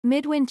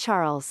Midwin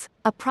Charles,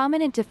 a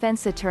prominent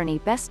defense attorney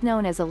best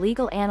known as a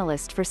legal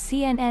analyst for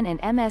CNN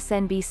and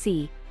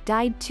MSNBC,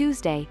 died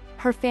Tuesday,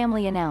 her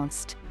family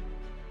announced.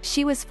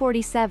 She was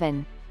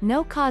 47,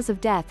 no cause of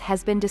death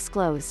has been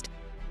disclosed.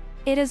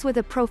 It is with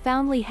a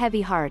profoundly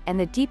heavy heart and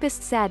the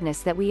deepest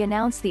sadness that we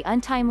announce the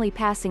untimely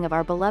passing of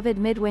our beloved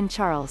Midwin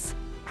Charles,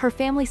 her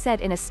family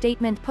said in a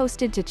statement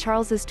posted to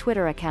Charles's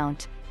Twitter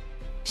account.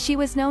 She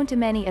was known to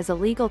many as a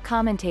legal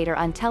commentator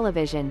on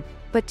television,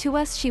 but to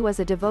us she was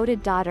a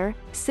devoted daughter,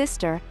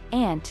 sister,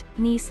 aunt,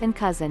 niece and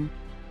cousin.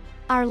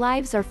 Our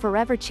lives are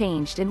forever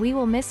changed and we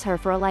will miss her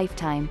for a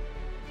lifetime.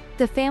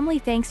 The family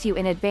thanks you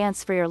in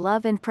advance for your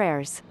love and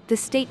prayers, the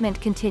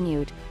statement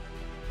continued.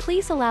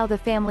 Please allow the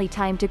family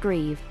time to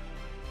grieve.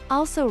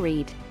 Also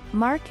read,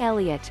 Mark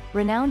Elliott,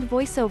 renowned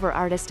voiceover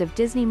artist of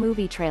Disney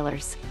movie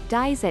trailers,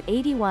 dies at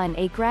 81,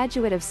 a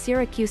graduate of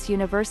Syracuse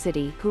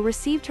University who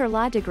received her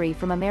law degree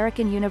from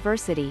American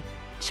University.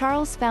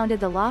 Charles founded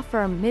the law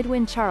firm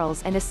Midwin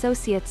Charles and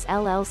Associates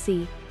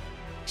LLC.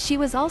 She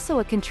was also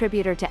a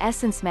contributor to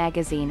Essence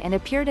magazine and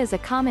appeared as a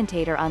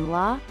commentator on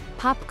law,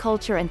 pop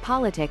culture and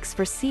politics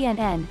for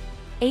CNN,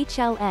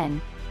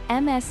 HLN,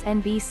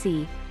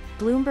 MSNBC,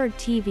 Bloomberg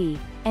TV,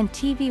 and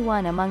TV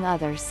One among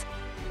others.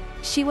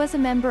 She was a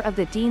member of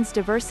the Dean's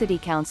Diversity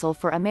Council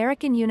for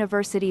American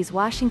University's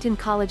Washington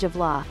College of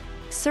Law,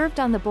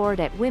 served on the board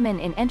at Women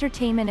in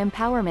Entertainment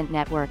Empowerment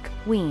Network,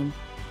 WEEN.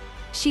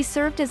 She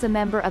served as a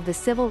member of the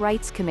Civil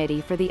Rights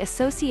Committee for the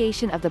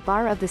Association of the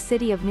Bar of the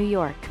City of New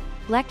York,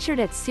 lectured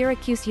at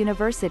Syracuse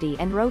University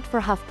and wrote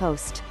for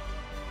HuffPost.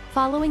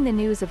 Following the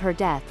news of her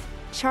death,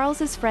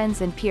 Charles's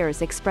friends and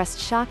peers expressed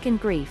shock and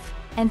grief,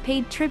 and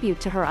paid tribute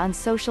to her on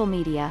social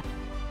media.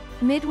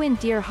 Midwin,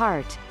 dear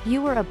heart,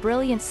 you were a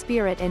brilliant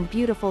spirit and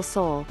beautiful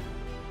soul.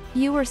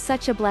 You were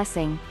such a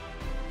blessing.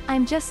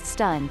 I'm just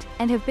stunned,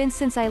 and have been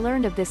since I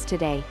learned of this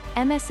today,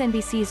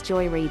 MSNBC's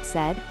Joy Reid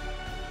said.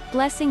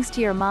 Blessings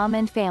to your mom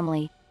and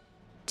family.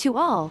 To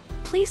all,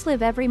 please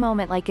live every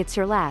moment like it's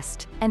your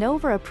last, and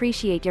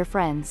over-appreciate your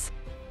friends.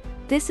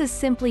 This is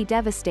simply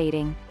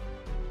devastating.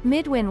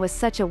 Midwin was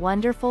such a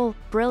wonderful,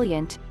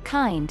 brilliant,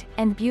 kind,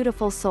 and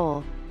beautiful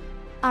soul.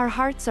 Our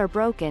hearts are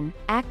broken,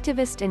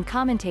 activist and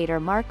commentator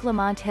Mark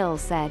Lamont Hill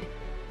said.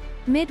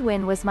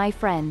 Midwin was my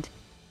friend.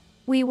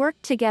 We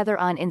worked together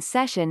on In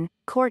Session,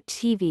 Court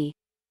TV.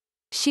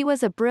 She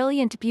was a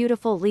brilliant,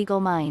 beautiful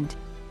legal mind.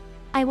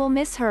 I will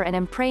miss her and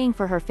am praying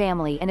for her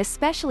family and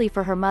especially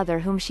for her mother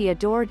whom she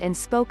adored and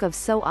spoke of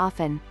so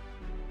often.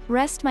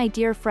 Rest my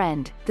dear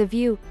friend, The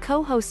View,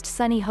 co-host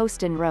Sunny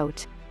Hostin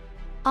wrote.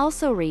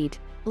 Also read,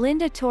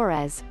 Linda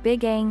Torres,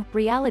 Big Ang,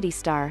 reality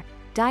star,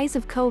 dies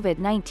of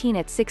COVID-19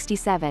 at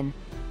 67.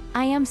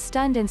 I am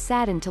stunned and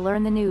saddened to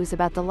learn the news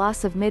about the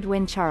loss of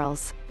Midwin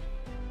Charles.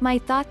 My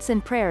thoughts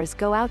and prayers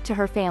go out to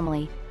her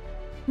family.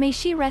 May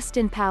she rest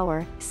in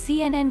power,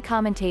 CNN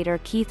commentator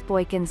Keith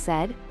Boykin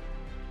said.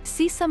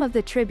 See some of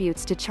the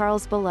tributes to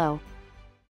Charles below.